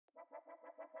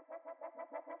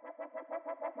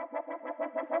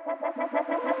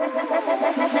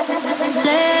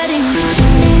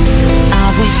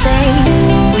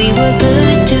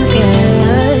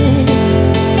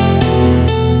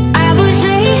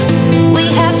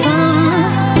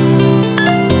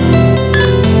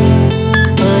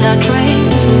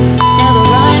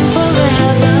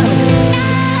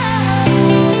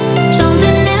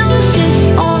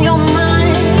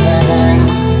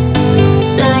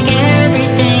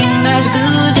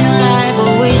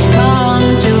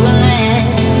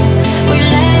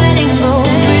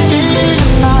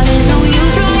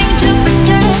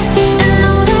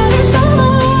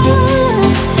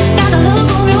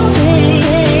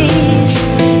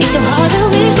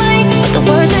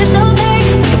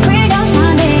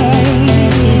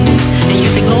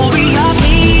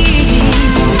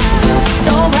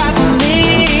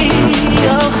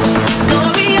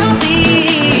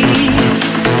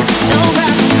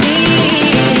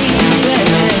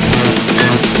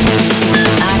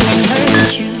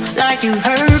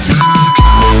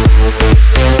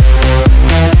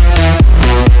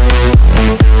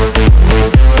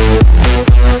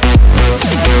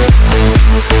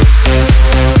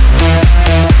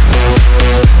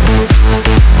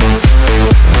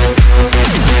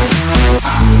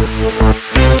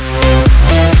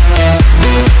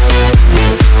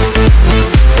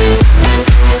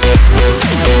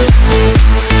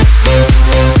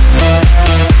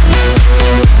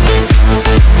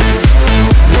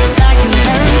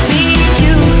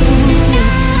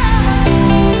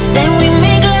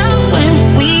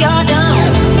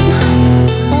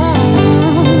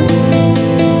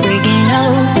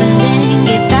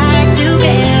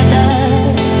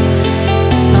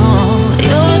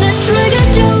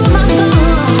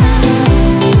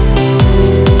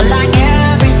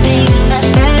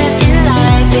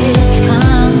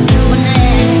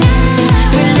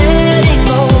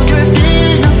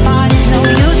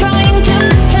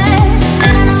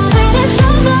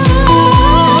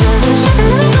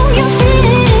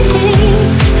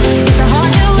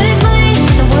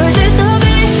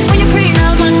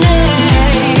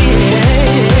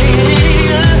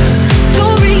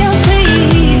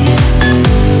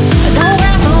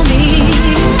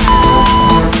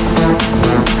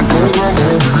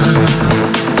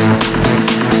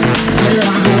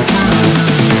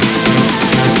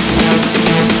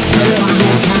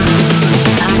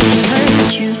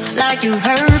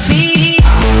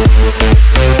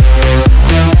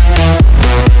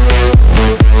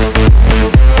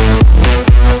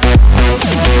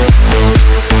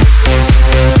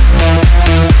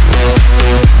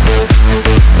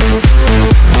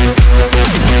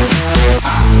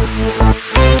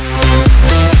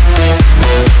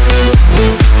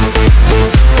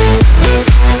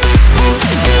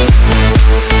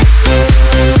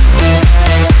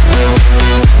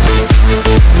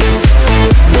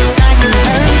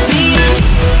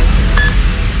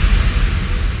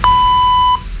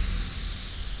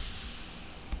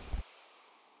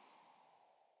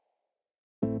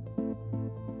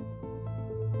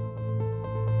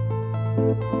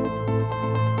In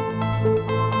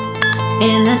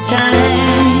the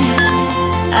time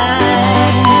I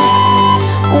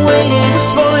waited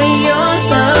for your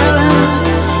love,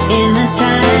 in the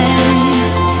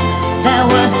time that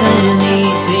wasn't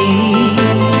easy,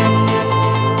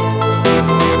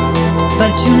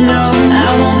 but you know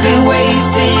I won't be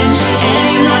wasting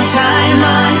any more time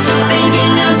on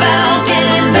thinking about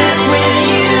getting back with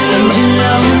you. And you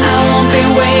know I won't be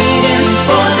waiting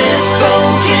for this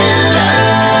broken love.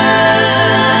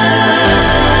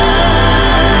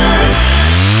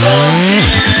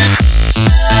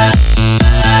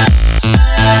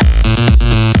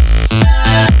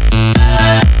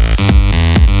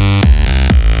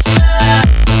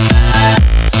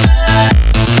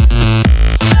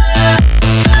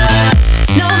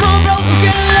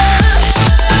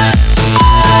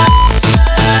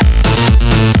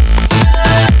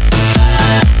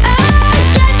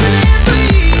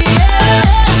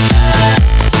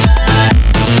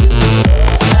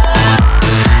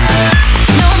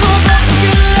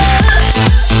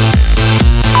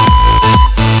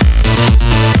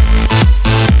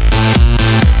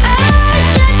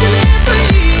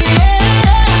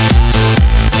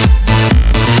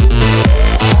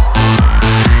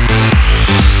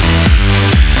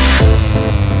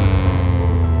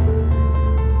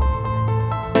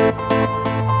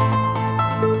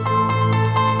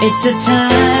 It's a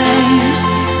time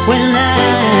when I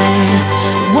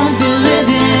won't be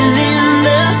living in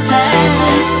the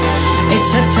past.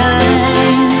 It's a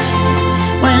time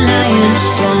when I am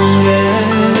stronger,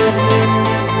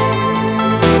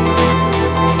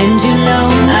 and you know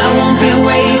I won't be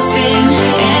wasting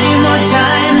any more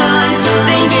time on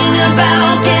thinking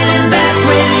about getting back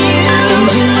with you. And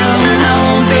you know I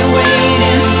won't be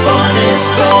waiting for this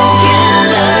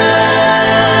broken love.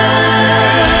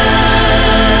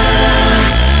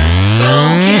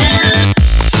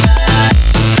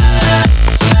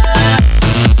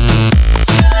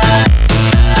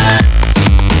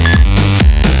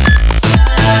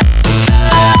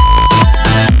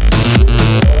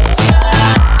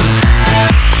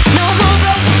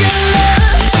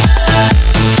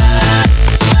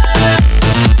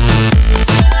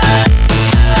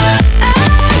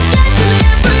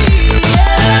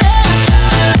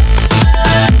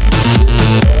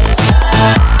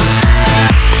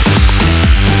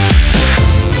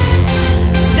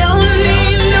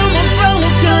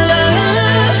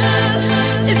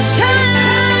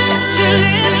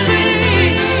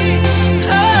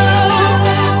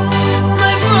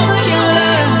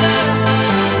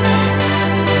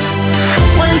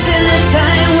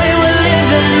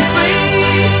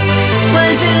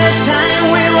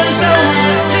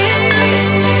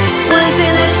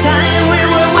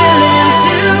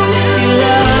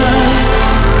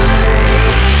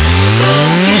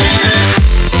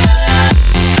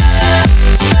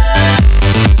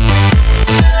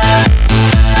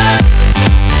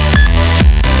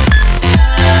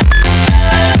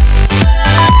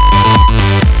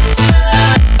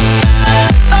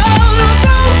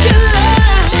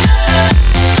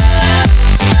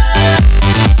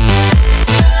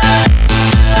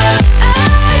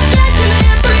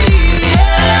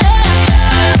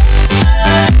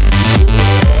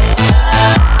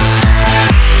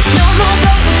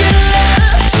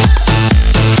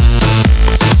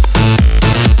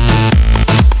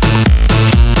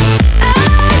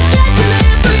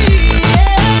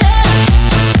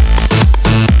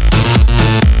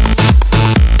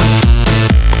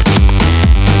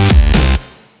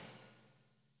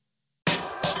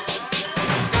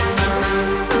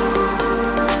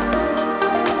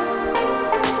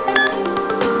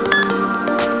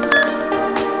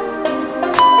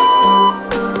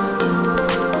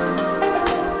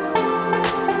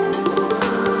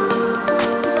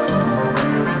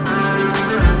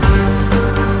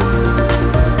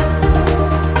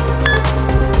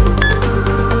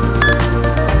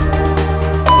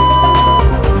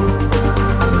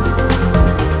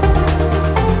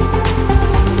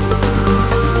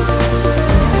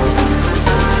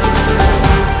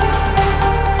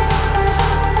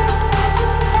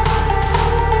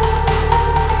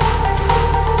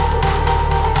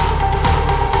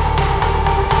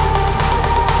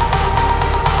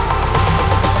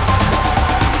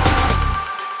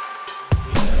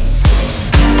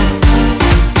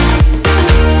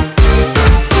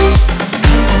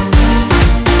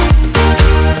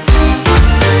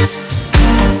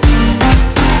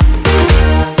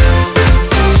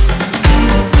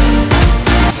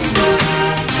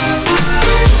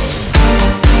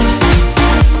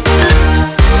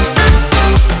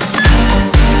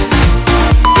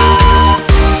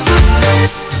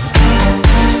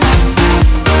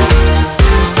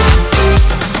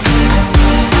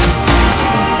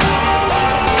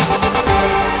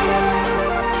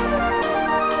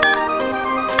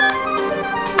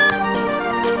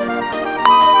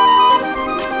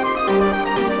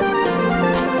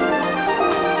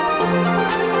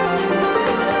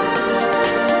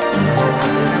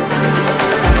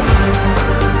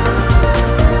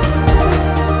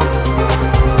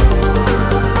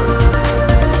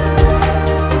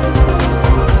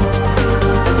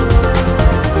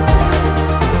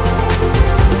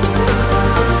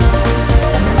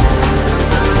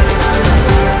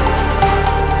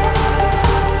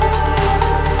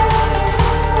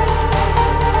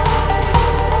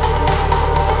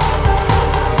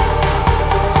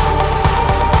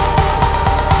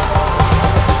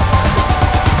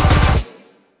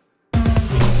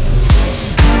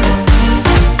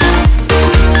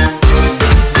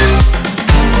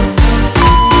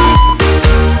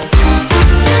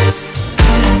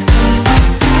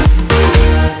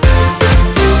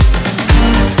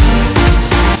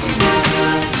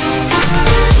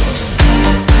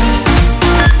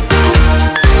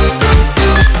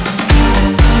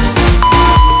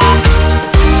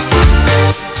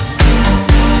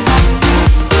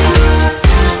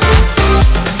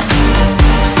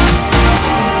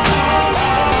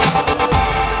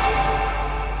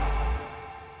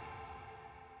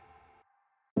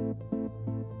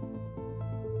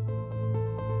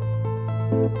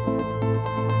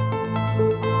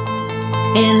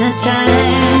 the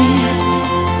time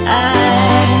I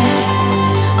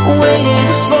waited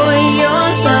for your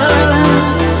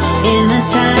love, in the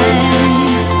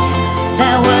time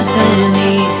that wasn't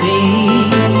easy,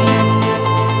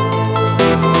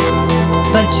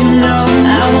 but you know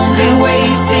I won't be